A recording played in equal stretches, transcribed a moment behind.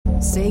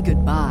Say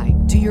goodbye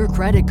to your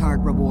credit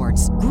card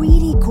rewards.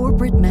 Greedy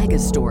corporate mega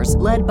stores,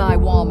 led by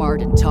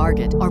Walmart and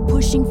Target, are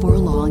pushing for a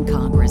law in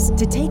Congress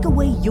to take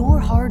away your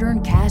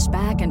hard-earned cash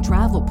back and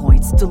travel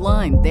points to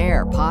line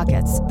their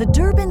pockets. The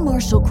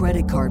Durbin-Marshall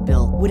credit card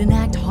bill would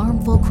enact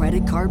harmful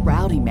credit card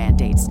routing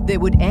mandates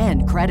that would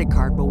end credit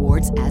card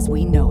rewards as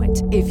we know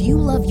it. If you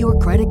love your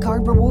credit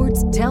card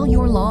rewards, tell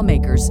your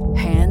lawmakers,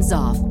 hands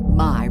off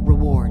my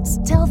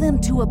rewards. Tell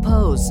them to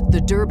oppose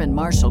the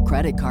Durbin-Marshall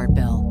credit card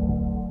bill.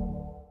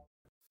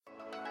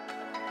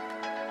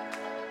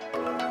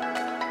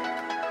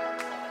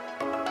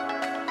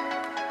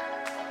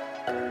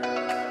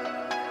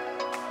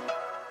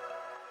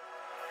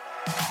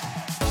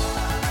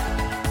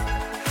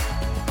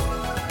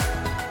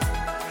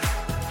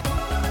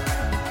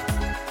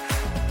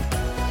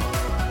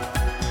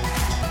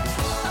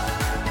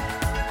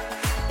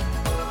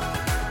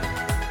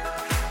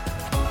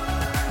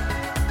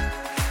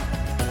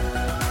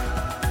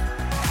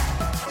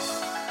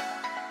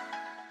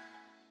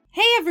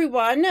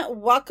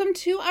 Everyone, welcome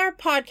to our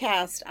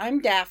podcast. I'm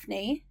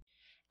Daphne.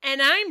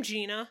 And I'm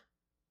Gina.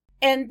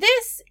 And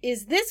this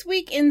is This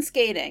Week in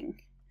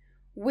Skating.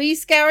 We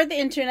scour the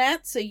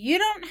internet so you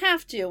don't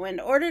have to in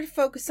order to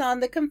focus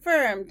on the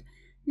confirmed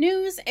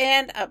news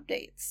and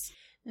updates.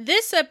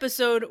 This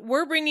episode,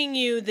 we're bringing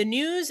you the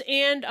news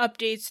and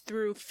updates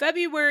through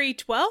February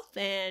 12th.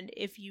 And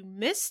if you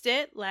missed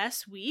it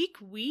last week,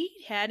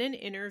 we had an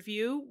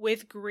interview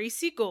with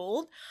Gracie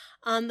Gold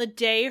on the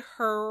day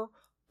her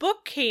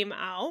book came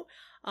out.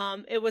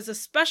 It was a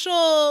special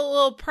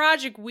little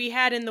project we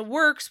had in the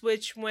works,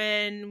 which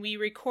when we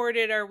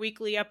recorded our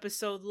weekly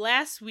episode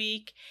last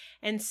week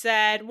and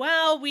said,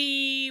 well,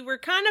 we were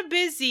kind of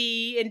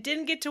busy and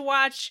didn't get to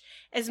watch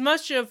as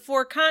much of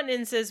Four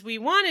Continents as we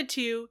wanted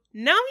to.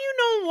 Now you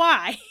know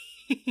why.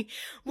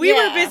 We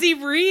were busy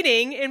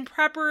reading in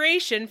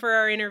preparation for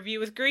our interview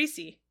with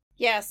Gracie.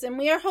 Yes, and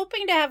we are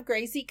hoping to have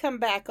Gracie come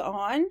back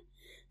on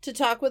to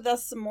talk with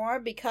us some more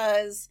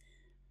because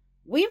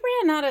we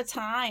ran out of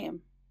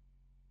time,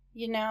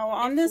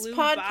 on this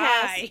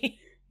podcast.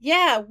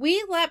 Yeah,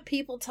 we let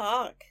people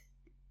talk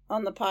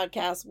on the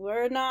podcast.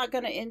 We're not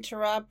going to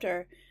interrupt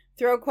or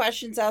throw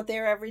questions out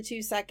there every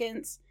 2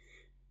 seconds.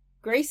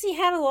 Gracie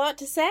had a lot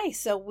to say,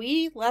 so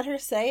we let her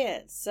say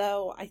it.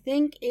 So I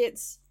think it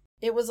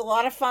was a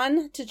lot of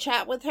fun to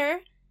chat with her.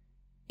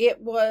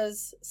 It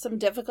was some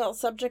difficult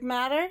subject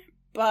matter,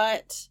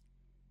 but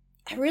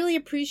I really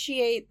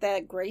appreciate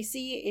that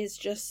Gracie is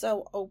just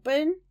so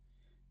open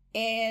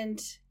and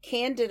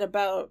candid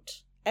about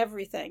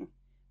everything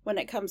when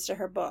it comes to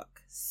her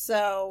book.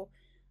 So,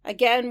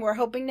 again, we're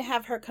hoping to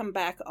have her come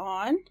back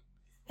on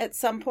at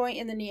some point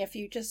in the near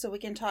future so we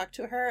can talk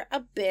to her a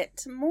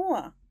bit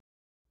more.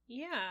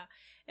 Yeah,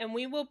 and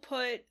we will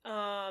put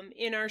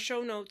in our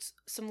show notes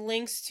some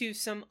links to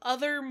some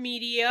other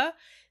media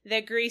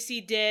that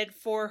Gracie did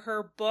for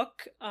her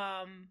book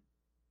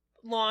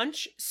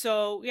launch.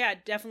 So yeah,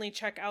 definitely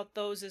check out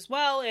those as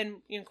well.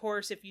 And of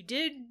course, if you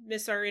did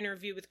miss our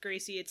interview with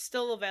Gracie, it's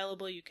still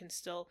available. You can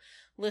still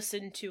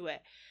listen to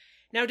it.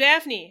 Now,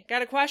 Daphne,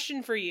 got a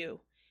question for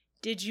you.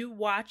 Did you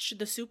watch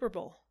the Super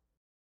Bowl?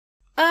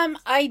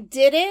 I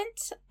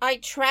didn't. I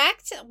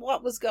tracked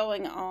what was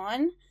going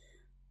on.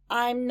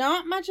 I'm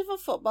not much of a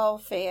football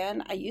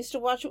fan. I used to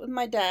watch it with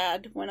my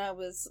dad when I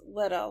was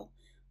little,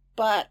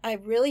 but I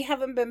really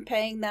haven't been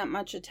paying that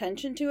much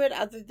attention to it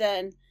other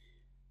than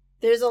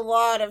there's a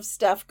lot of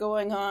stuff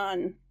going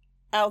on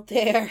out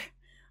there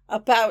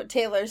about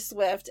Taylor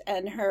Swift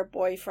and her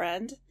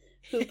boyfriend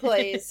who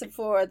plays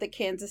for the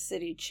Kansas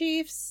City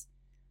Chiefs.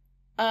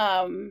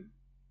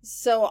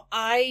 So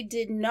I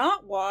did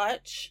not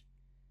watch.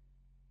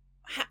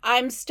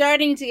 I'm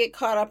starting to get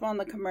caught up on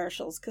the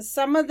commercials because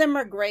some of them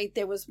are great.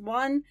 There was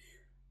one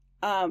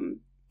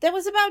that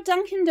was about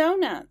Dunkin'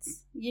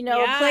 Donuts,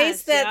 a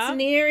place that's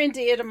near and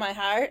dear to my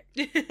heart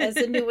as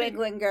a New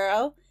England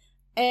girl.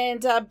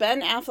 And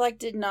Ben Affleck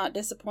did not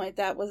disappoint.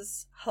 That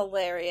was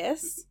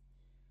hilarious.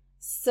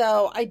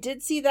 So I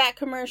did see that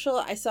commercial.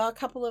 I saw a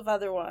couple of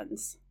other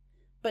ones,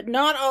 but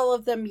not all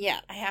of them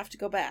yet. I have to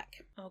go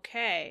back.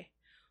 Okay.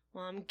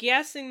 Well, I'm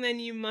guessing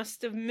then you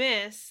must have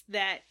missed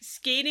that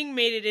skating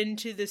made it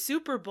into the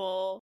Super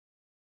Bowl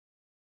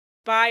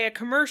by a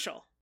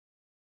commercial.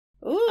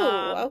 Ooh,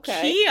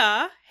 okay.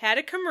 Kia had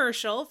a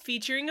commercial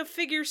featuring a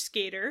figure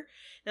skater.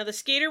 Now, the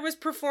skater was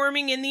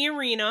performing in the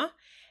arena.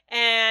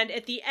 And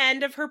at the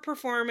end of her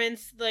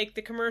performance,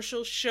 the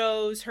commercial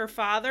shows her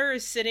father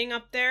is sitting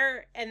up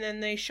there, and then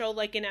they show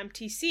an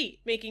empty seat,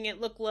 making it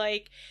look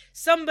like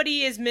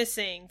somebody is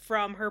missing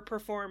from her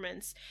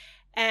performance.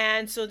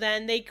 And so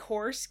then they, of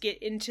course,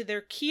 get into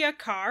their Kia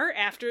car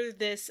after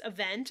this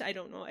event. I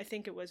don't know. I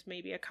think it was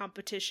maybe a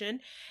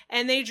competition.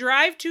 And they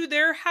drive to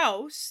their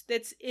house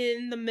that's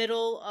in the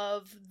middle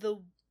of the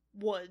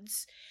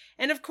woods.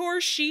 And of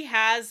course, she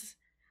has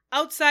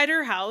outside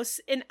her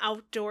house an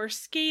outdoor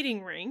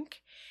skating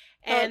rink.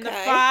 And the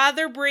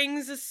father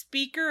brings a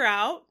speaker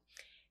out,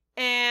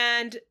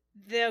 and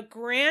the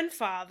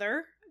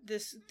grandfather,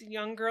 this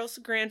young girl's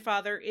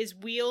grandfather, is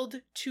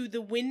wheeled to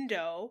the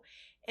window,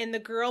 and the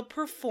girl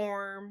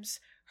performs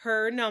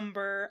her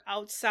number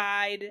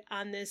outside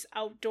on this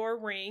outdoor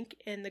rink,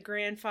 and the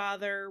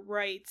grandfather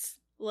writes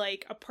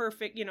like a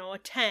perfect, a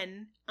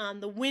 10 on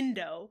the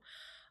window.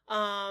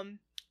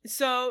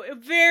 So a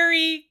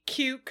very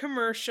cute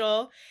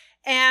commercial.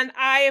 And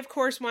I, of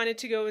course, wanted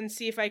to go and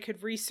see if I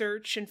could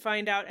research and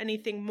find out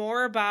anything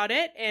more about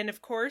it. And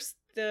of course,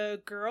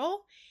 the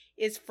girl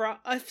is from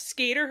a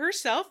skater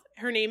herself.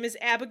 Her name is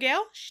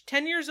Abigail. She's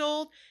 10 years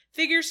old,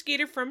 figure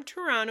skater from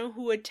Toronto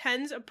who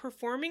attends a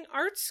performing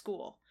arts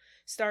school,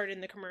 starred in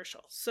the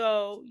commercial.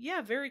 So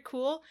yeah, very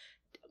cool.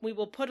 We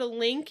will put a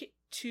link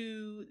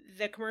to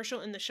the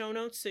commercial in the show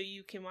notes so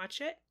you can watch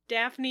it,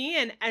 Daphne,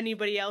 and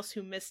anybody else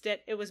who missed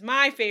it. It was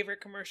my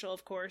favorite commercial,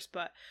 of course,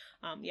 but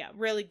yeah,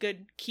 really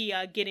good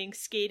Kia getting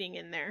skating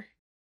in there.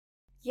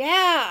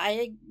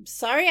 Yeah,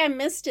 sorry I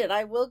missed it.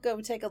 I will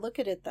go take a look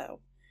at it,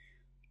 though.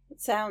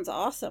 It sounds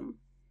awesome.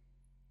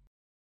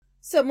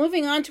 So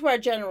moving on to our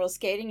general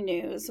skating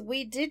news,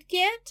 we did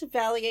get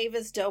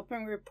Valieva's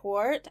doping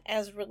report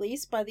as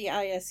released by the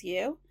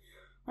ISU.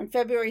 On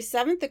February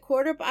 7th, the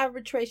Court of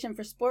Arbitration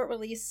for Sport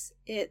released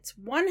its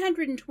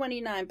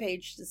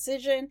 129-page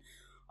decision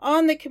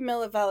on the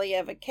Kamila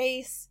Valieva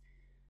case.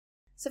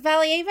 So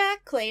Valieva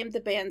claimed the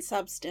banned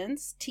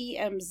substance,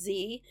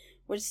 TMZ,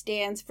 which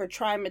stands for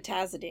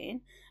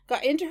trimetazidine,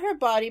 got into her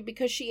body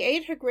because she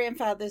ate her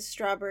grandfather's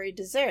strawberry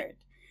dessert.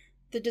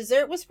 The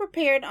dessert was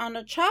prepared on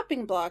a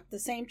chopping block, the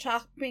same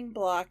chopping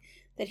block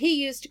that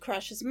he used to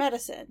crush his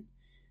medicine.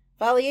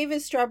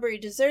 Valieva's strawberry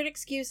dessert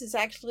excuse is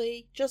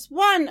actually just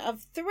one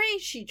of 3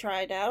 she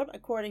tried out,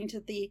 according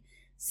to the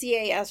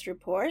CAS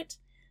report.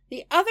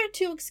 The other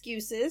 2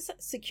 excuses,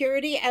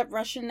 security at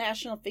Russian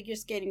National Figure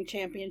Skating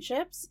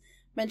Championships,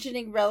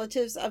 mentioning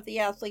relatives of the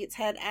athletes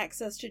had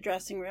access to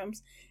dressing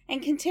rooms,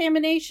 and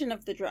contamination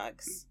of the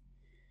drugs.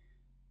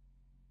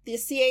 The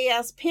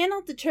CAS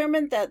panel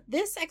determined that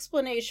this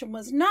explanation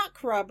was not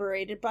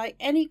corroborated by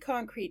any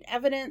concrete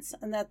evidence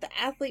and that the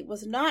athlete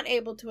was not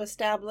able to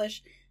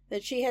establish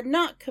that she had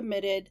not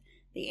committed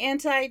the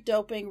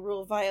anti-doping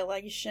rule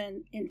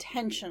violation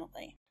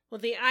intentionally. Well,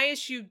 the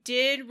ISU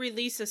did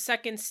release a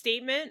second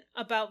statement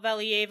about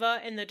Valieva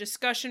and the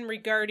discussion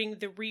regarding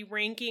the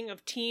re-ranking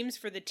of teams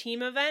for the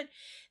team event.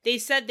 They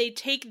said they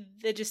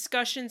take the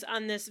discussions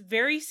on this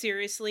very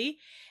seriously.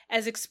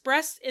 As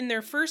expressed in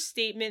their first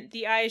statement,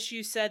 the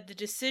ISU said the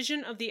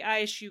decision of the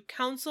ISU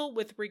Council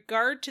with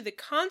regard to the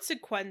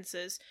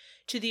consequences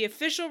to the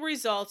official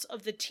results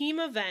of the team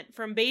event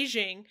from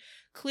Beijing,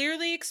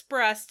 clearly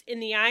expressed in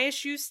the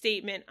ISU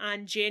statement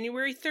on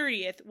January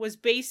 30th, was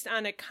based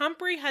on a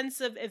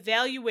comprehensive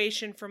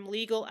evaluation from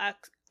legal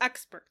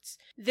experts.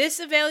 This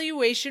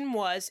evaluation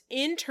was,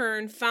 in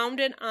turn,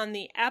 founded on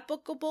the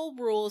applicable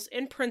rules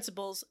and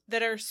principles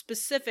that are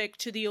specific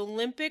to the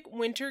Olympic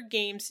Winter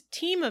Games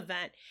team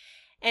event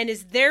and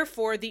is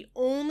therefore the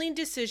only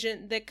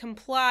decision that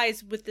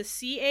complies with the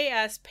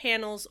CAS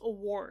panel's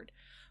award.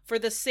 For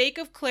the sake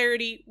of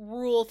clarity,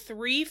 Rule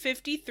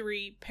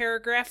 353,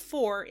 Paragraph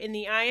 4 in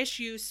the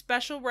ISU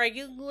Special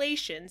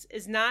Regulations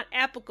is not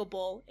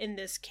applicable in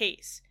this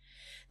case.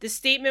 The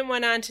statement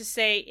went on to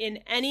say, in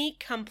any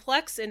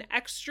complex and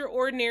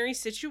extraordinary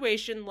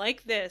situation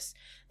like this,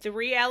 the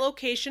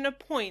reallocation of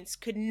points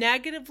could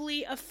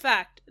negatively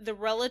affect the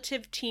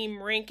relative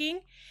team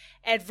ranking,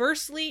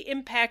 adversely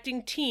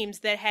impacting teams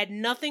that had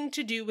nothing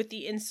to do with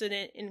the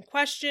incident in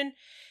question.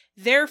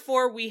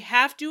 Therefore, we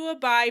have to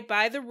abide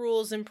by the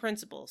rules and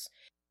principles.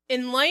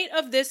 In light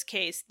of this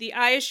case, the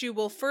ISU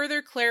will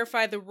further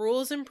clarify the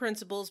rules and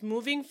principles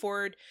moving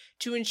forward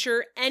to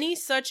ensure any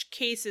such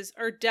cases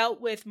are dealt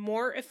with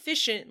more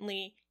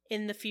efficiently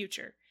in the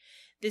future.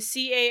 The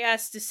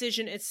CAS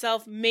decision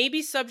itself may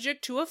be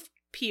subject to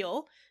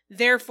appeal.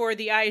 Therefore,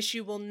 the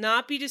ISU will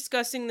not be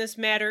discussing this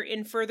matter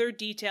in further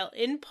detail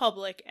in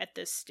public at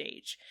this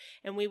stage,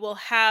 and we will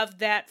have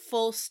that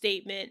full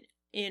statement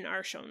in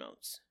our show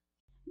notes.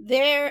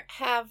 There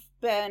have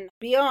been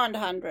beyond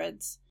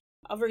hundreds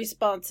of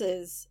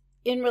responses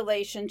in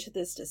relation to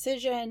this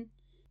decision.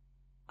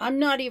 I'm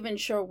not even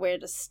sure where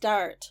to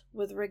start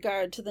with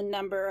regard to the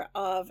number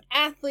of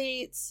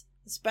athletes,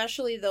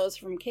 especially those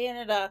from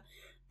Canada,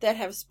 that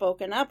have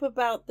spoken up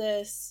about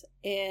this,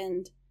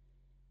 and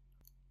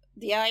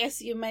the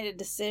ISU made a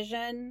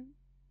decision.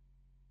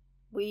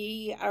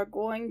 We are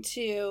going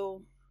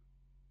to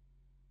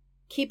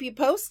keep you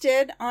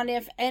posted on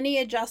if any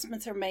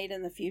adjustments are made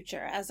in the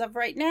future. As of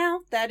right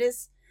now, that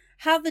is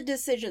how the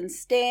decision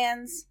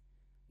stands.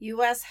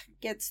 U.S.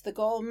 gets the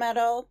gold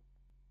medal,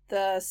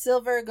 the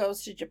silver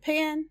goes to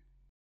Japan,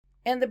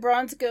 and the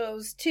bronze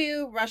goes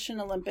to Russian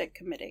Olympic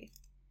Committee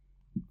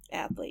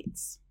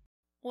athletes.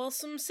 Well,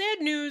 some sad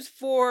news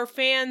for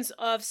fans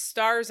of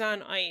Stars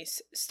on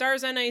Ice.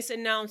 Stars on Ice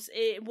announced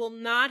it will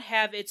not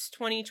have its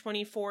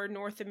 2024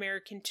 North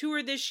American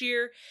tour this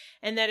year,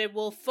 and that it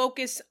will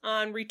focus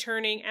on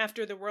returning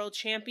after the World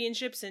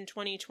Championships in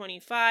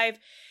 2025.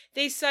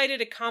 They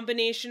cited a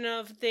combination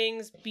of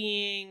things,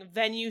 being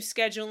venue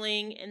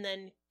scheduling and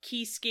then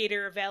key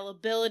skater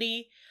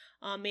availability.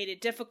 made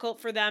it difficult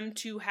for them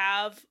to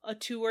have a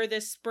tour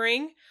this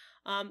spring.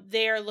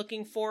 They are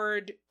looking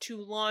forward to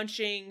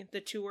launching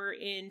the tour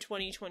in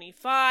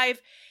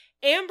 2025.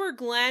 Amber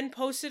Glenn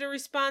posted a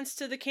response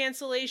to the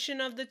cancellation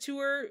of the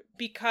tour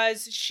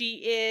because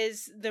she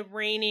is the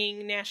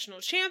reigning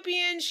national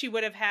champion. She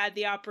would have had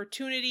the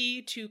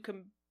opportunity to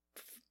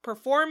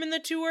perform in the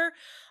tour.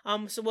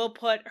 So we'll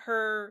put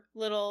her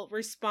little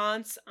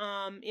response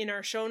in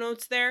our show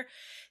notes there.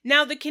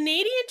 Now, the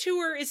Canadian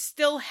tour is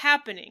still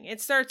happening.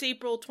 It starts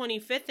April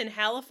 25th in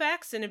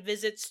Halifax and it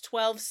visits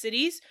 12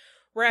 cities,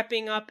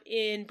 wrapping up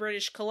in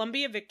British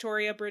Columbia,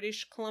 Victoria,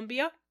 British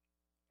Columbia,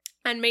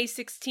 on May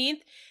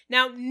 16th.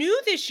 Now,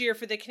 new this year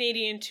for the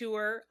Canadian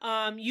tour,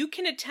 you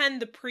can attend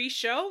the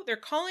pre-show. They're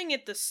calling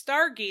it the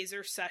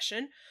Stargazer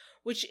session,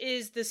 which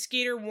is the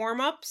skater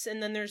warm-ups,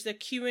 and then there's the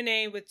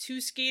Q&A with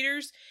two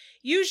skaters.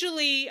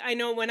 Usually, I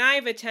know when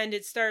I've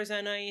attended Stars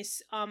on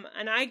Ice,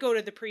 and I go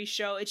to the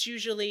pre-show, it's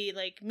usually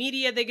like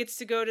media that gets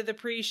to go to the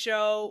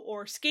pre-show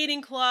or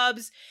skating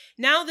clubs.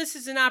 Now this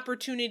is an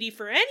opportunity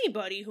for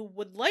anybody who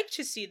would like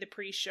to see the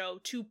pre-show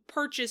to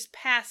purchase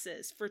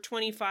passes for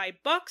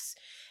 $25,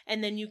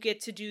 and then you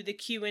get to do the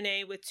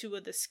Q&A with two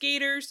of the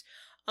skaters.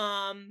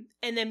 And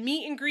then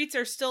meet and greets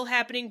are still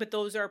happening, but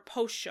those are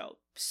post-show.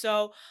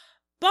 So,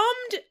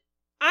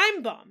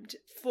 I'm bummed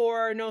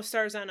for no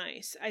Stars on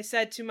Ice. I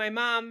said to my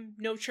mom,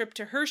 no trip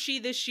to Hershey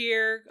this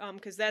year,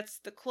 because that's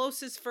the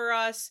closest for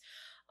us.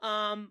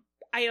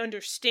 I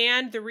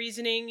understand the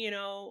reasoning,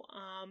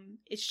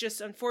 it's just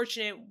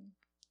unfortunate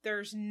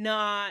there's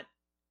not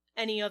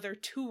any other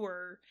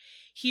tour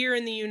here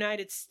in the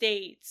United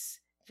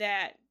States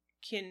that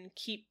can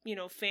keep,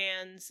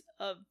 fans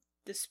of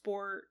the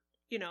sport,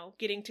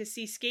 getting to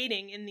see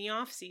skating in the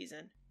off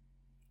season.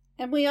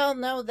 And we all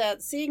know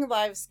that seeing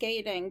live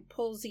skating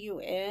pulls you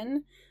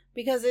in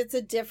because it's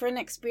a different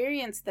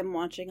experience than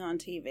watching on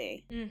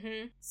TV.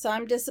 Mm-hmm. So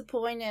I'm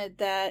disappointed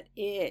that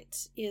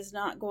it is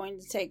not going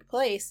to take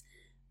place.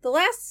 The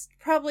last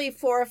probably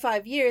 4 or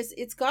 5 years,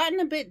 it's gotten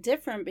a bit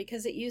different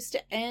because it used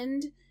to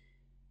end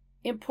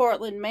in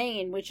Portland,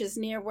 Maine, which is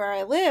near where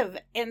I live.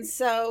 And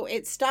so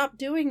it stopped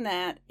doing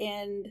that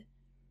and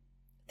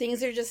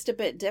things are just a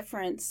bit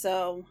different.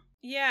 So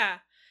yeah.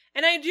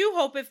 And I do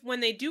hope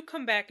when they do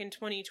come back in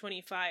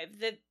 2025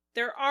 that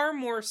there are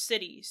more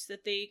cities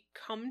that they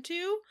come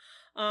to,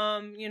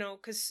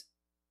 because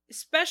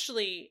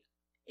especially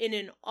in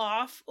an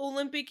off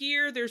Olympic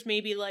year, there's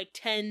maybe like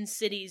 10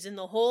 cities in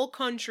the whole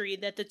country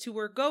that the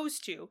tour goes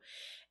to.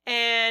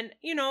 And,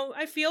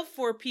 I feel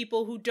for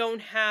people who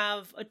don't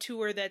have a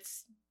tour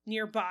that's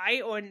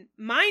nearby, or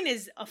mine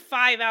is a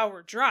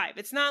 5-hour drive.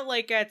 It's not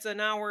like it's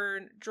an hour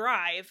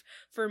drive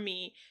for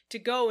me to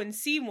go and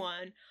see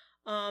one.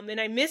 And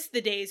I missed the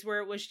days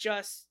where it was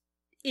just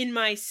in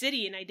my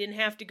city and I didn't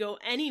have to go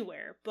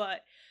anywhere.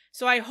 But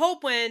so I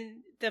hope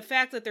when the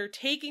fact that they're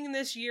taking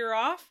this year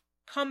off,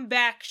 come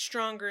back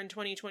stronger in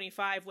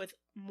 2025 with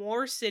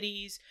more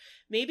cities,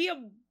 maybe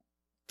a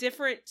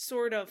different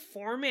sort of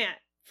format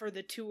for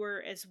the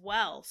tour as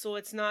well. So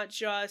it's not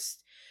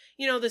just,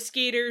 the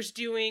skaters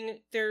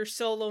doing their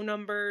solo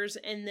numbers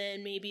and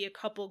then maybe a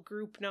couple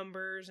group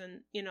numbers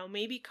and,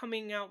 maybe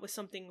coming out with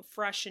something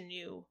fresh and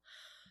new.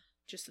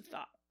 Just a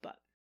thought.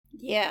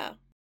 Yeah.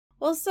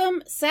 Well,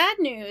 some sad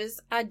news.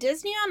 A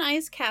Disney on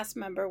Ice cast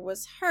member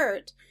was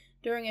hurt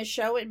during a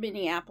show in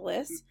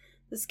Minneapolis.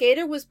 The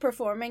skater was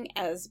performing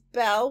as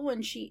Belle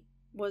when she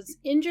was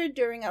injured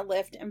during a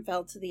lift and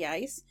fell to the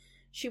ice.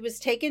 She was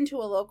taken to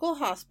a local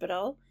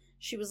hospital.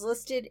 She was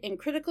listed in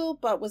critical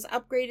but was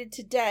upgraded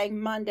today,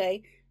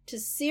 Monday, to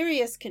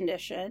serious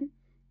condition.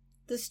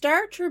 The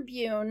Star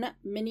Tribune,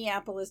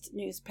 Minneapolis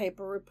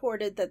newspaper,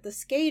 reported that the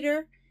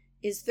skater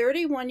is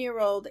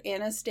 31-year-old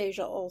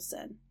Anastasia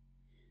Olson.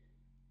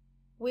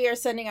 We are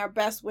sending our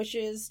best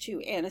wishes to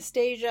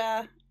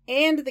Anastasia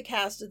and the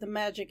cast of the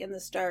Magic and the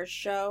Stars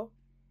show.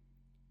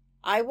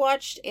 I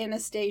watched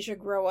Anastasia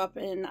grow up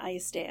in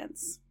ice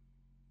dance.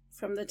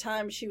 From the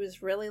time she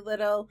was really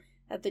little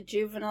at the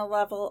juvenile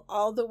level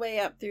all the way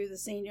up through the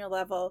senior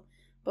level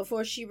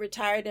before she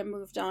retired and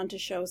moved on to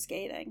show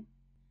skating.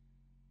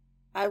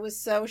 I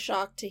was so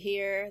shocked to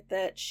hear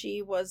that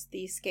she was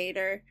the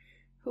skater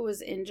who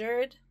was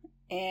injured,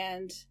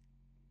 and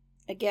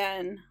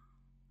again,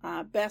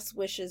 best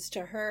wishes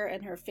to her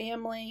and her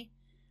family,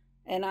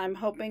 and I'm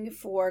hoping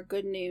for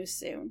good news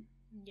soon.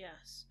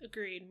 Yes,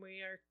 agreed.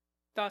 We are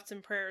thoughts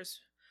and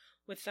prayers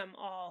with them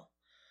all.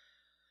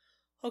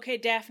 Okay,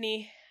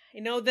 Daphne, I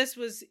know this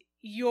was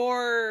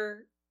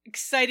your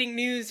exciting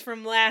news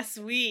from last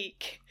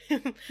week,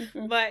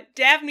 but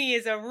Daphne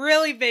is a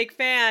really big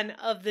fan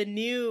of the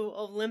new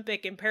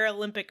Olympic and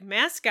Paralympic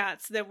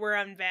mascots that were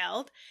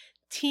unveiled.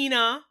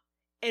 Tina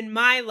and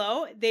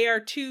Milo, they are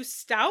 2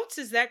 stouts,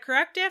 is that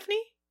correct,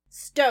 Daphne?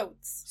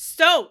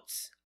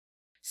 Stoats.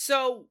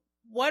 So,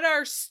 what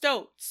are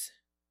stoats?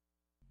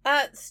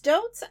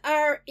 Stoats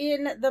are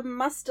in the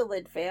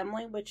mustelid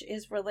family, which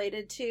is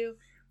related to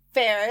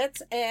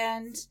ferrets,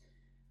 and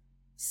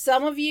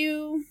some of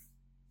you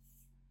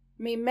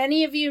I mean,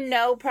 many of you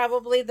know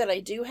probably that I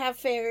do have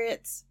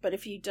ferrets, but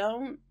if you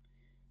don't,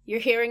 you're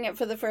hearing it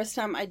for the first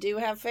time. I do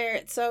have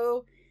ferrets.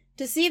 So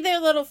to see their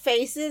little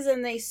faces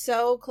and they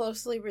so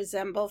closely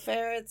resemble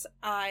ferrets,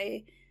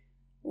 I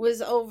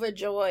was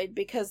overjoyed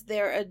because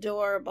they're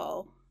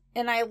adorable.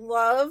 And I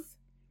love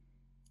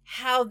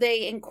how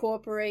they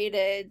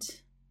incorporated,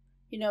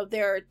 you know,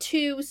 there are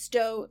 2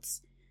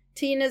 stoats.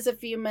 Tina's a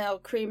female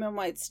cream and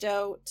white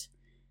stoat.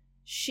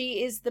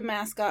 She is the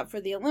mascot for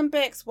the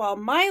Olympics, while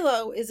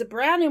Milo is a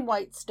brown and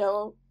white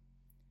stoat.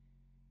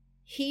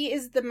 He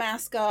is the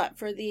mascot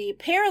for the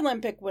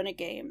Paralympic Winter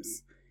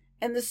Games.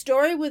 And the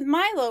story with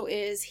Milo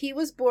is he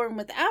was born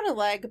without a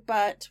leg,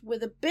 but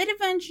with a bit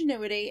of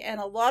ingenuity and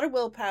a lot of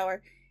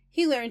willpower,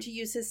 he learned to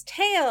use his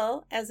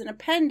tail as an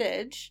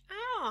appendage,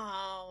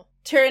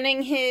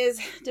 turning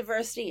his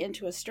diversity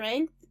into a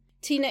strength.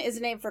 Tina is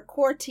named for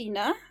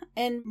Cortina,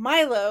 and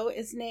Milo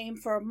is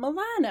named for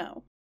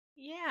Milano.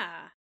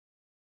 Yeah.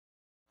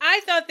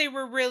 I thought they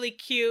were really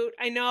cute.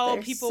 I know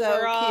They're people so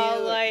were all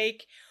cute.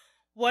 like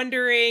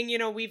wondering, you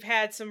know, we've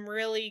had some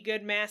really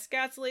good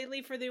mascots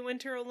lately for the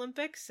Winter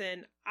Olympics,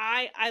 and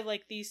I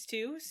like these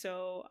too,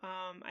 so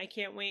I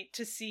can't wait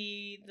to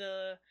see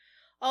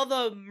all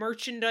the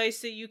merchandise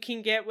that you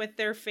can get with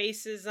their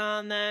faces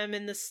on them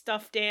and the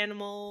stuffed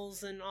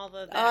animals and all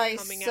of that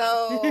coming out.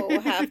 I so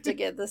have to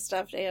get the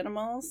stuffed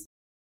animals.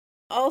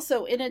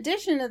 Also, in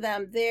addition to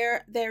them,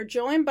 they're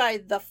joined by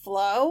The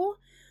Flow,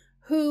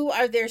 who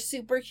are their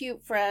super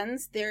cute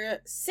friends.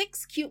 They're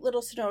 6 cute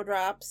little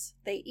snowdrops.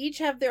 They each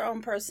have their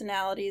own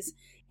personalities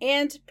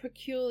and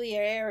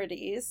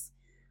peculiarities.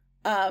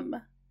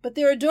 But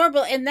they're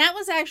adorable. And that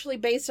was actually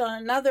based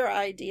on another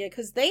idea,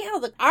 because they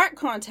held an art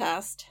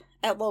contest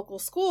at local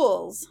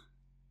schools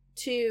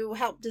to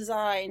help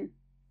design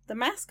the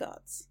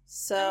mascots.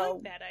 So I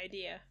like that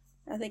idea.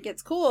 I think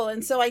it's cool.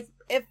 And so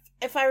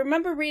if I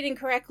remember reading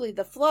correctly,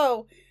 The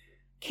Flow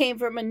came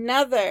from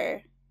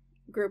another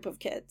group of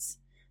kids.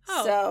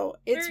 Oh, so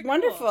it's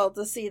wonderful cool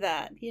to see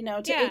that, you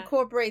know, to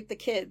incorporate the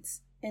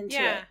kids into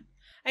it.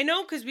 I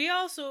know, because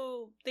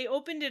they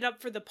opened it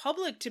up for the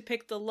public to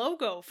pick the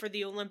logo for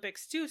the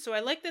Olympics too. So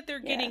I like that they're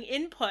getting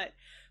input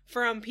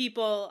from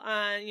people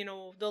on, you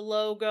know, the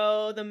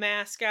logo, the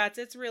mascots.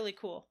 It's really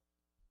cool.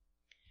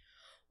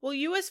 Well,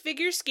 U.S.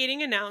 Figure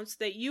Skating announced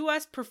that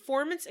U.S.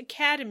 Performance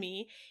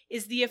Academy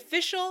is the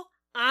official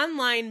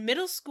online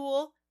middle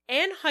school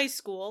and high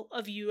school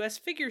of U.S.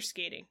 Figure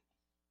Skating.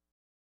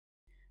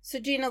 So,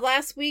 Gina,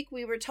 last week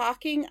we were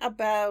talking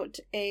about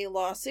a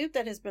lawsuit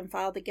that has been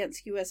filed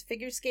against U.S.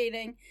 Figure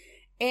Skating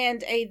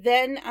and a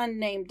then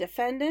unnamed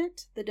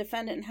defendant. The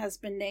defendant has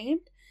been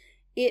named.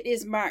 It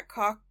is Mark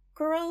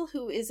Cockerell,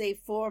 who is a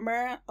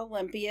former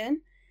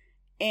Olympian,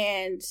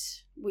 and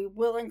we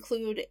will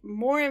include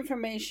more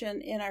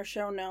information in our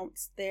show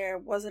notes. There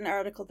was an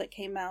article that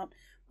came out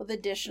with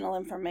additional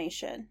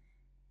information.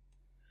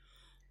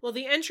 Well,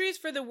 the entries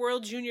for the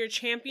World Junior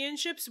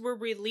Championships were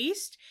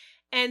released,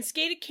 and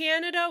Skate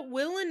Canada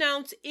will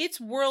announce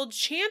its World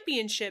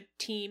Championship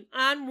team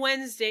on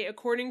Wednesday,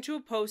 according to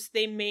a post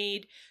they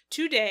made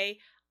today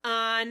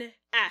on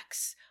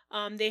X.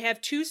 They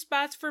have 2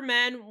 spots for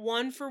men,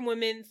 1 for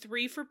women,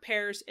 3 for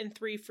pairs, and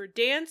 3 for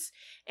dance.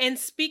 And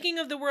speaking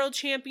of the World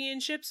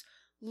Championships,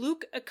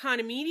 Luke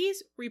Economides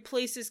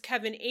replaces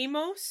Kevin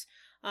Amos.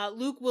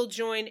 Luke will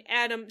join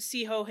Adam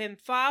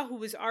Sihohim-Fa, who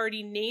was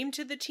already named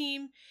to the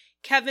team.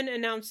 Kevin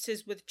announced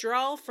his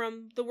withdrawal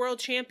from the World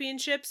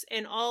Championships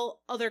and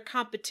all other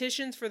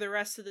competitions for the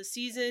rest of the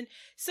season,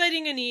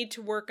 citing a need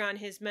to work on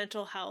his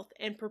mental health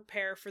and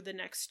prepare for the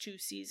next 2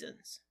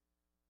 seasons.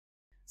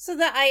 So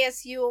the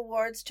ISU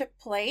Awards took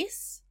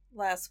place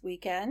last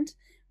weekend,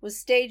 was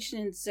staged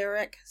in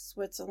Zurich,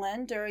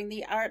 Switzerland during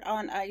the Art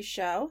on Ice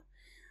show.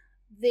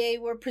 They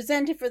were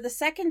presented for the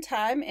second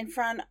time in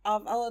front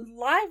of a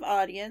live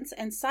audience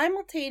and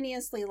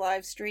simultaneously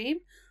live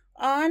streamed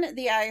on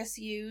the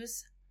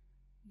ISU's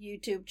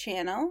YouTube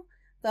channel.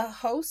 The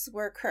hosts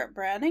were Kurt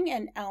Browning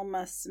and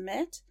Elma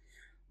Smith.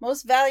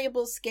 Most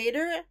Valuable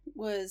Skater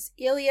was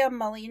Ilya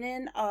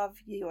Malinin of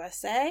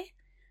USA.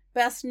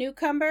 Best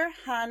Newcomer,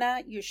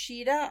 Hana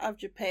Yoshida of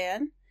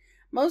Japan.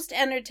 Most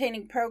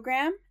Entertaining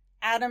Program,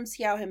 Adam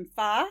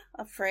Sihohim-Fa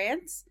of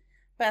France.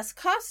 Best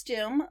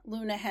Costume,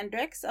 Luna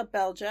Hendricks of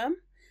Belgium.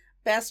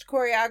 Best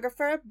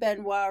Choreographer,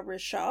 Benoit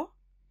Richaud.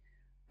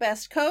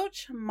 Best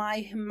Coach,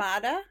 Mai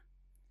Himada.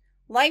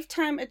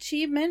 Lifetime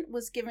Achievement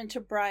was given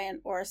to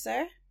Brian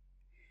Orser.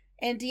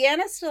 And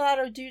Deanna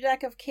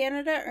Stellato-Dudek of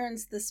Canada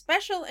earns the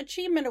Special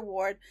Achievement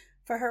Award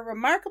for her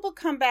remarkable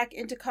comeback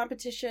into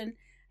competition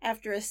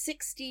after a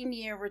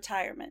 16-year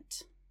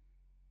retirement.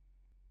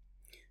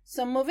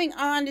 So moving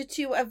on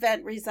to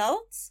event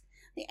results.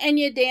 The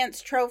Enya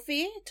Dance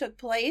Trophy took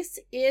place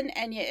in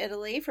Enya,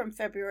 Italy from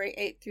February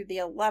 8th through the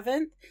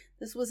 11th.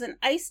 This was an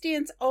ice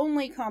dance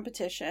only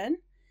competition.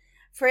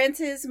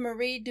 France's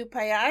Marie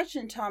Dupayage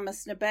and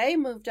Thomas Nabet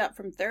moved up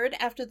from 3rd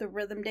after the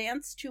rhythm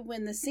dance to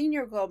win the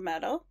senior gold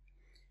medal.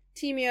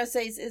 Team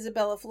USA's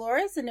Isabella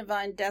Flores and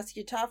Ivan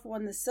Desyatov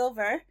won the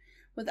silver,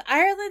 with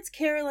Ireland's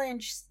Caroline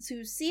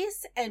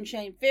Sousis and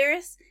Shane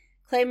Ferris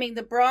claiming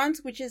the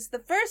bronze, which is the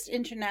first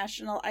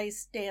international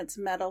ice dance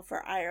medal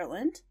for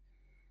Ireland.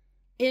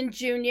 In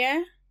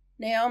junior,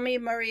 Naomi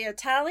Maria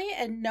Talley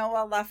and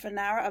Noah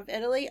Lafanara of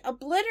Italy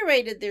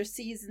obliterated their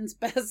season's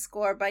best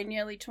score by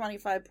nearly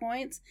 25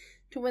 points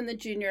to win the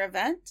junior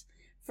event.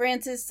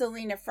 France's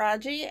Selina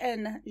Fragi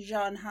and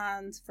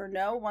Jean-Hans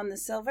Fernot won the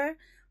silver,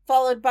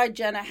 followed by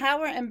Jenna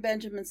Hauer and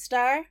Benjamin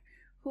Starr,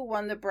 who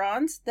won the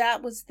bronze.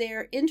 That was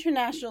their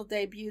international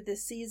debut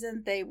this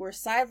season. They were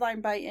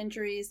sidelined by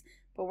injuries,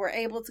 but were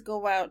able to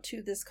go out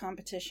to this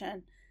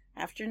competition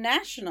after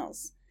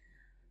nationals.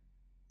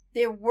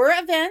 There were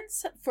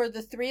events for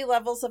the 3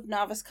 levels of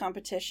novice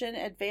competition,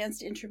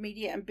 advanced,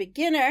 intermediate, and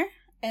beginner,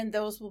 and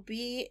those will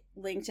be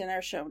linked in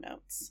our show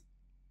notes.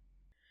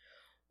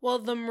 Well,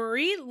 the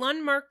Marie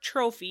Lundmark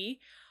Trophy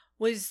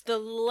was the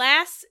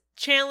last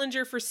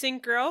challenger for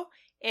synchro,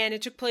 and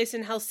it took place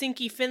in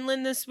Helsinki,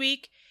 Finland this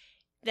week.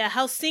 The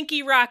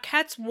Helsinki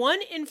Rockettes won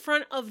in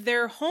front of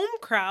their home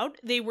crowd.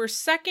 They were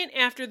second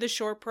after the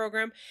short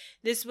program.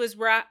 This was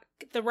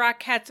the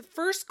Rockettes'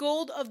 first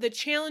gold of the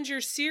Challenger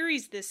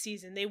Series this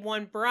season. They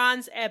won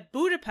bronze at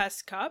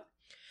Budapest Cup.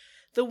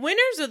 The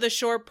winners of the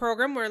short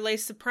program were Les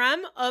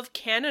Supremes of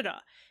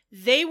Canada.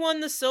 They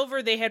won the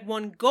silver. They had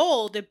won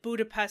gold at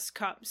Budapest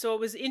Cup. So it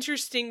was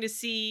interesting to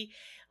see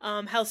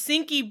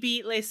Helsinki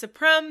beat Les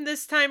Supremes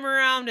this time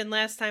around, and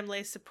last time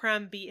Les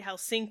Supremes beat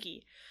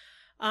Helsinki.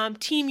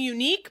 Team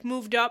Unique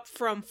moved up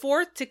from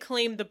 4th to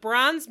claim the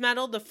bronze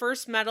medal, the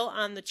first medal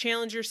on the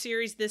Challenger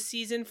Series this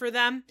season for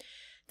them.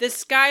 The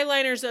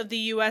Skyliners of the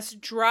U.S.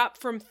 dropped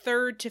from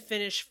 3rd to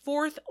finish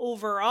 4th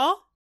overall.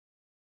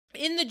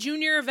 In the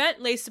junior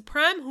event, Les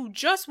Supremes, who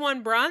just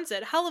won bronze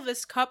at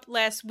Hellevest Cup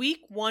last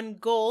week, won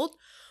gold,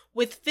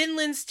 with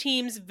Finland's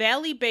teams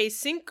Valley Bay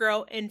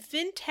Synchro and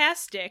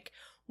Fintastic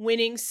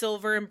winning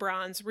silver and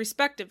bronze,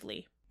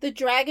 respectively. The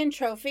Dragon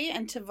Trophy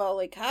and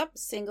Tivoli Cup,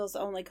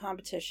 singles-only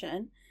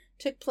competition,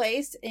 took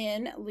place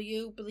in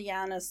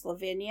Ljubljana,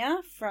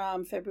 Slovenia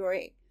from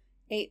February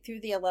 8th through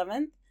the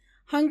 11th.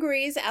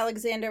 Hungary's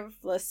Alexander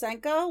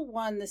Vlasenko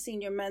won the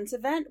senior men's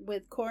event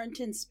with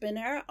Corentin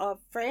Spinner of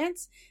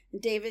France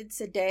and David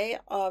Sedej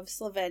of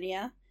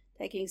Slovenia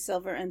taking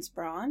silver and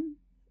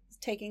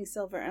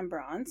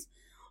bronze.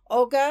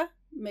 Olga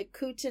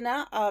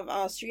Mikutina of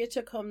Austria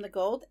took home the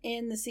gold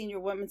in the senior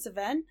women's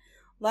event.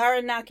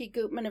 Lara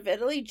Naki-Gutman of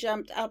Italy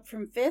jumped up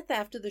from 5th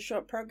after the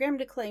short program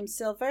to claim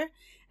silver,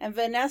 and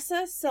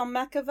Vanessa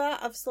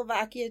Selmekova of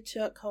Slovakia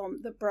took home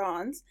the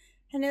bronze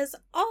and has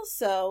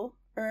also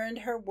earned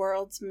her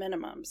world's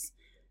minimums.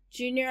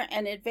 Junior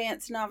and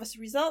advanced novice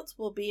results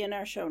will be in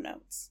our show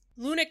notes.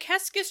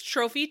 Lunakeskis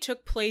Trophy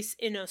took place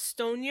in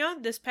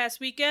Estonia this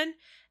past weekend.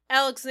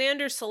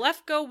 Alexander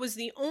Selefko was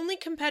the only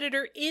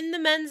competitor in the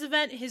men's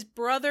event. His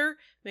brother,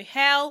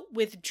 Mihail,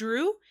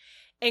 withdrew,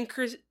 and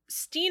Kristina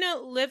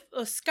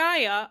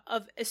Livskaya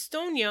of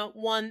Estonia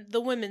won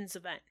the women's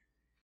event.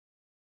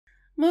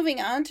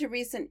 Moving on to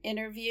recent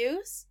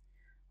interviews.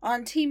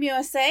 On Team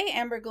USA,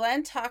 Amber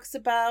Glenn talks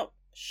about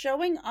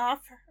showing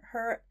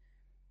her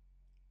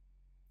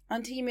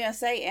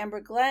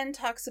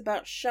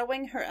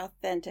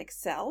authentic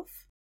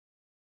self.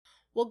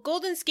 Well,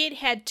 Golden Skate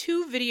had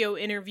 2 video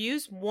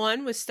interviews,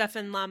 one with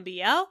Stefan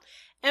Lambiel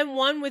and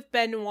one with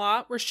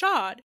Benoit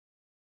Rashad.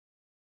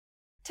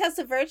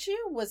 Tessa Virtue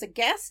was a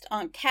guest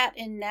on Cat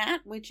and Nat,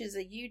 which is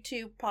a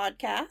YouTube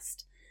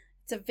podcast.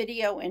 It's a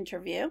video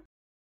interview.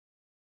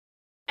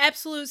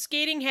 Absolute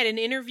Skating had an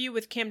interview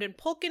with Camden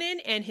Pulkkinen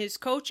and his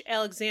coach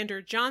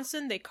Alexander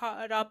Johnson. They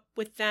caught up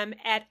with them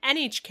at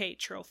NHK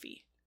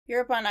Trophy.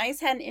 Europe on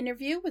Ice had an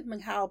interview with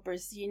Mikhail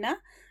Brezina,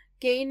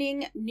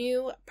 gaining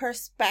new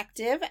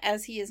perspective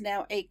as he is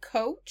now a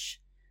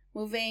coach,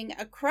 moving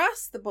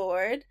across the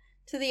board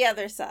to the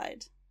other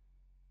side.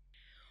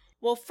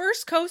 Well,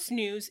 First Coast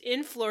News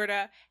in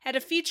Florida had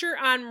a feature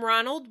on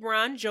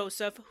Ron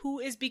Joseph, who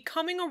is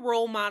becoming a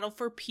role model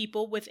for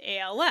people with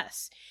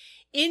ALS.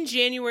 In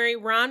January,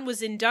 Ron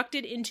was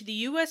inducted into the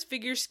U.S.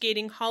 Figure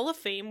Skating Hall of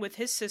Fame with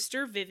his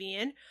sister,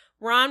 Vivian.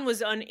 Ron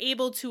was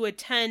unable to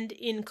attend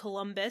in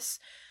Columbus.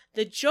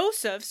 The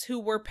Josephs, who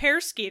were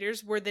pair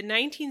skaters, were the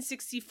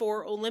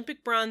 1964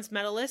 Olympic bronze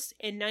medalists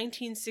and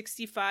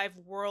 1965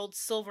 world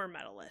silver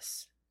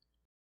medalists.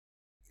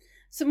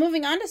 So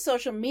moving on to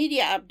social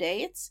media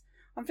updates.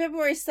 On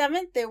February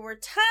 7th, there were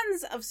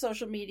tons of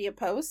social media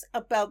posts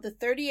about the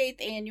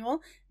 38th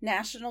Annual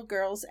National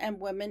Girls and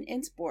Women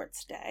in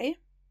Sports Day.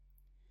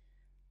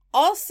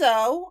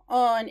 Also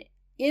on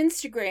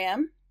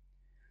Instagram,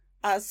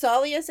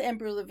 Saulius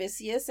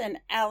Ambrulivicius and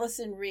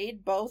Allison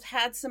Reed both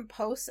had some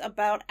posts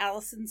about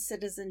Allison's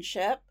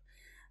citizenship.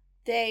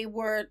 They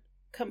were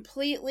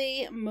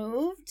completely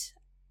moved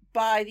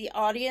by the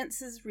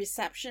audience's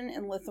reception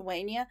in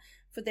Lithuania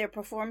for their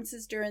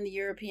performances during the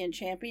European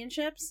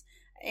Championships.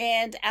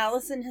 And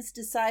Allison has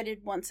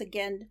decided once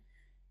again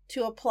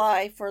to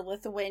apply for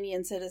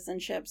Lithuanian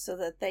citizenship so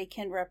that they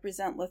can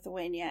represent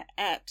Lithuania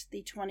at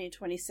the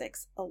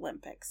 2026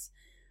 Olympics.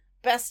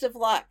 Best of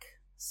luck,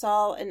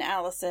 Saul and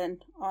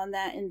Allison on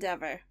that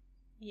endeavor.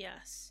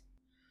 Yes.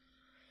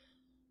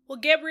 Well,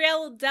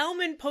 Gabrielle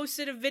Delman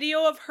posted a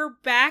video of her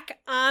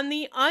back on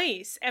the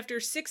ice after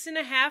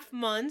 6.5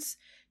 months,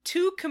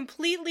 2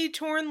 completely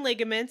torn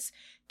ligaments,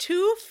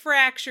 2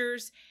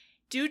 fractures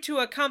due to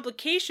a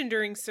complication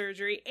during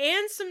surgery,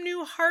 and some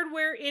new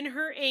hardware in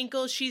her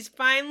ankle. She's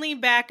finally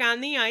back on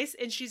the ice,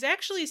 and she's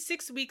actually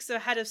 6 weeks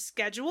ahead of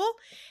schedule,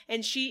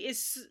 and she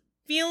is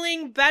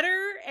feeling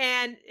better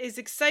and is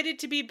excited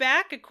to be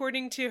back,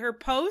 according to her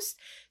post.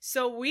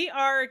 So we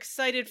are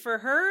excited for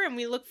her, and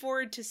we look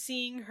forward to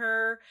seeing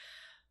her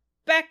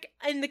back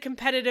in the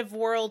competitive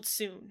world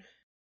soon.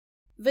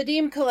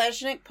 Vadim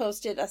Kolesnik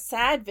posted a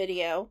sad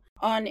video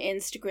on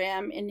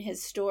Instagram in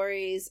his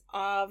stories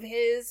of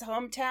his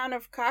hometown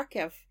of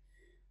Kharkiv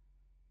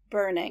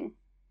burning.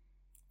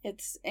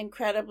 It's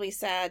incredibly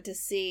sad to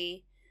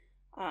see,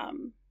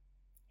 and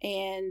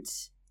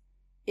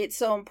it's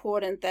so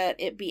important that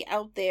it be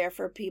out there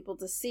for people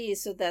to see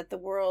so that the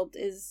world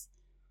is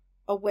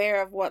aware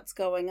of what's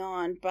going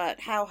on. But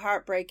how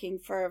heartbreaking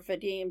for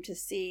Vadim to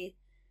see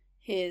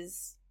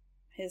his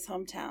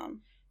hometown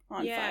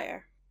on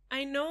fire.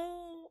 I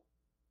know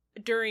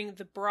during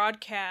the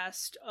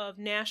broadcast of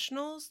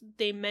Nationals,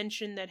 they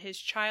mentioned that his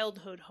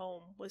childhood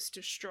home was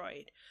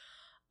destroyed.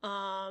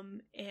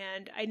 And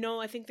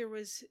I think there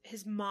was,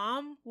 his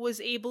mom was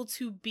able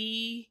to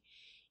be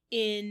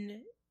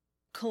in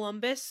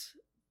Columbus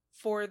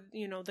for,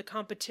 the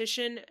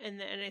competition.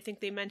 And I think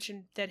they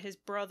mentioned that his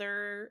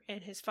brother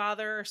and his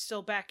father are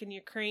still back in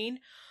Ukraine.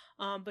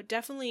 But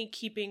definitely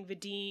keeping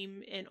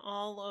Vadim and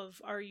all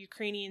of our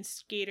Ukrainian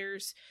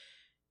skaters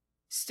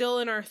still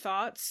in our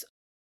thoughts.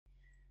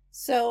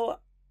 So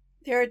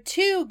there are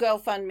 2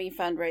 GoFundMe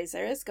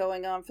fundraisers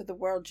going on for the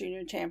World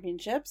Junior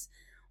Championships.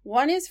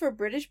 One is for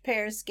British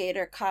pair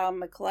skater Kyle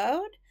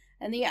McLeod,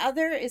 and the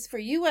other is for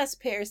U.S.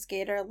 pair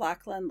skater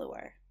Lachlan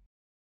Luer.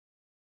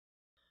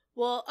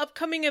 Well,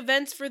 upcoming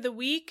events for the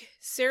week,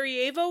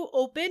 Sarajevo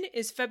Open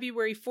is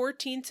February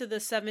 14th to the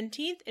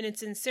 17th, and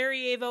it's in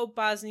Sarajevo,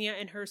 Bosnia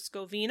and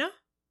Herzegovina.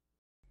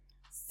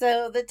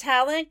 So the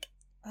Tallink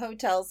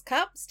Hotels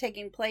Cup's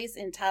taking place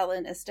in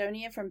Tallinn,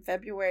 Estonia from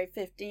February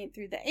 15th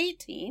through the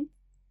 18th.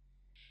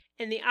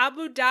 And the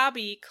Abu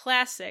Dhabi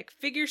Classic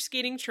Figure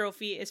Skating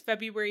Trophy is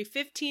February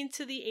 15th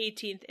to the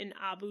 18th in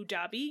Abu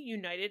Dhabi,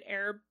 United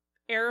Arab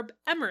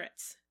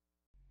Emirates.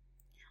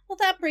 Well,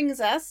 that brings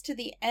us to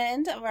the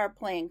end of our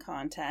playing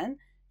content.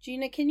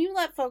 Gina, can you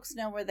let folks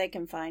know where they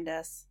can find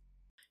us?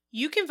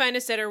 You can find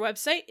us at our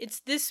website. It's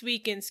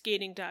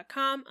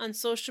thisweekinskating.com, on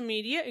social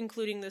media,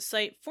 including the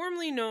site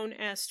formerly known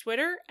as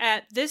Twitter,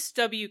 at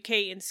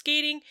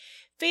thiswkinskating,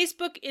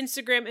 Facebook,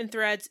 Instagram, and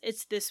Threads.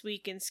 It's This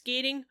Week in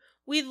Skating.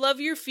 We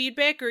love your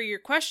feedback or your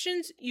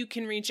questions. You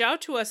can reach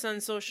out to us on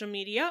social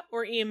media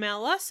or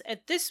email us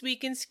at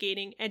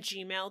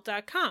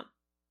thisweekinskating@gmail.com.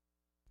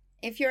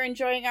 If you're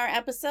enjoying our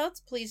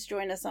episodes, please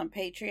join us on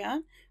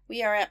Patreon.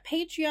 We are at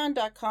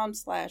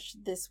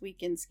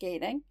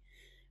patreon.com/thisweekinskating.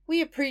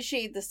 We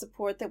appreciate the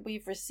support that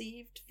we've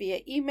received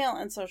via email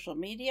and social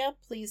media.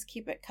 Please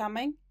keep it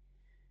coming.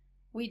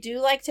 We do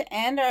like to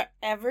end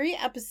every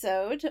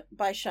episode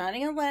by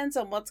shining a lens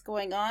on what's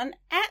going on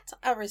at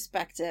our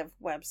respective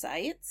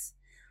websites.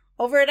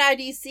 Over at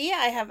IDC,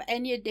 I have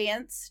Enya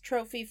Dance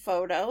trophy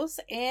photos,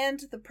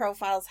 and the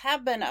profiles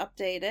have been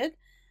updated.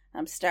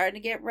 I'm starting to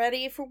get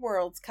ready for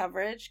Worlds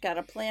coverage. Got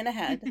to plan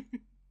ahead.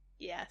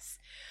 Yes.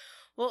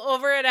 Well,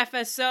 over at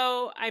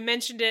FSO, I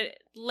mentioned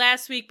it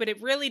last week, but it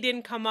really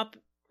didn't come up,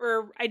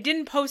 or I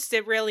didn't post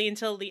it really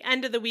until the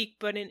end of the week,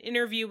 but an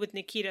interview with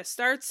Nikita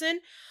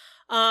Startson.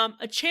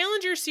 A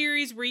Challenger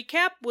Series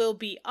recap will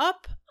be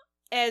up,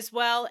 as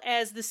well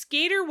as the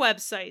skater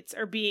websites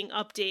are being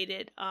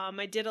updated.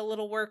 I did a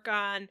little work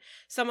on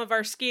some of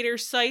our skater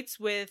sites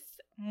with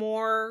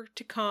more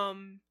to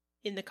come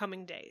in the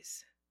coming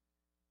days.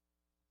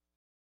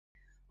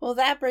 Well,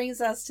 that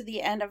brings us to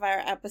the end of our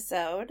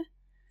episode.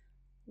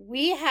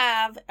 We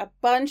have a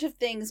bunch of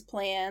things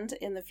planned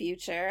in the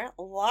future.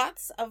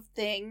 Lots of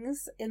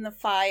things in the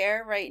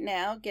fire right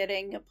now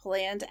getting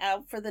planned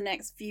out for the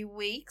next few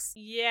weeks.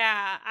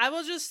 Yeah, I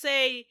will just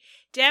say,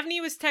 Daphne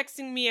was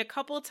texting me a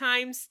couple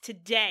times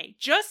today,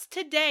 just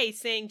today,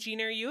 saying,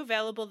 Gina, are you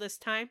available this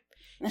time?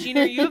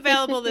 Gina, are you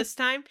available this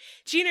time?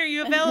 Gina, are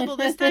you available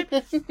this time?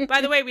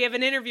 By the way, we have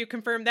an interview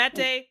confirmed that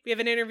day. We have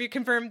an interview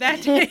confirmed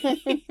that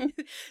day.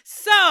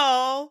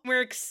 So we're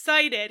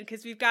excited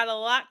because we've got a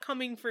lot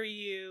coming for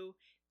you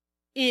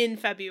in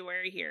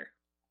February here.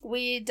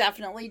 We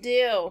definitely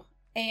do.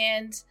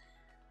 And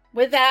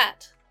with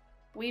that,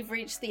 we've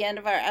reached the end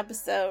of our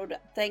episode.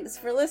 Thanks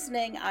for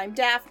listening. I'm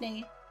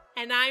Daphne.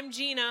 And I'm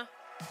Gina.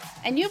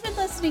 And you've been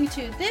listening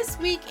to This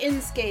Week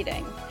in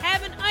Skating.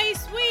 Have an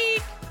ice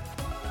week!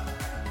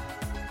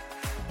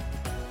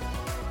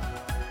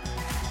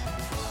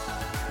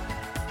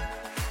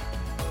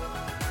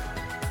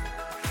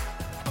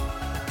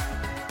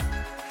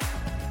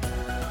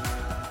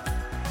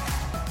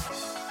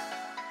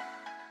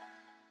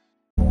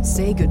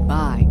 say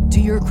goodbye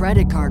to your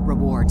credit card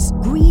rewards.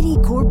 Greedy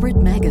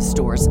corporate mega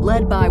stores,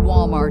 led by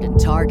Walmart and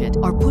Target,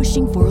 are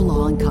pushing for a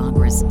law in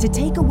Congress to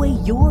take away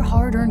your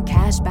hard-earned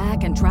cash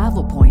back and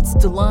travel points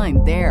to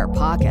line their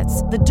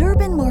pockets. The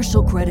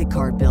Durbin-Marshall credit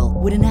card bill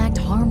would enact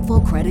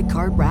harmful credit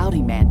card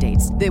routing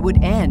mandates that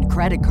would end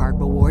credit card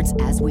rewards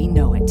as we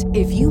know it.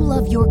 If you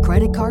love your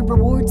credit card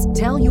rewards,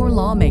 tell your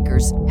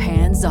lawmakers,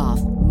 hands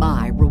off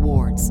my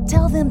rewards.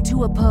 Tell them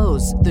to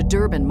oppose the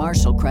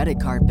Durbin-Marshall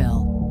credit card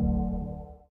bill.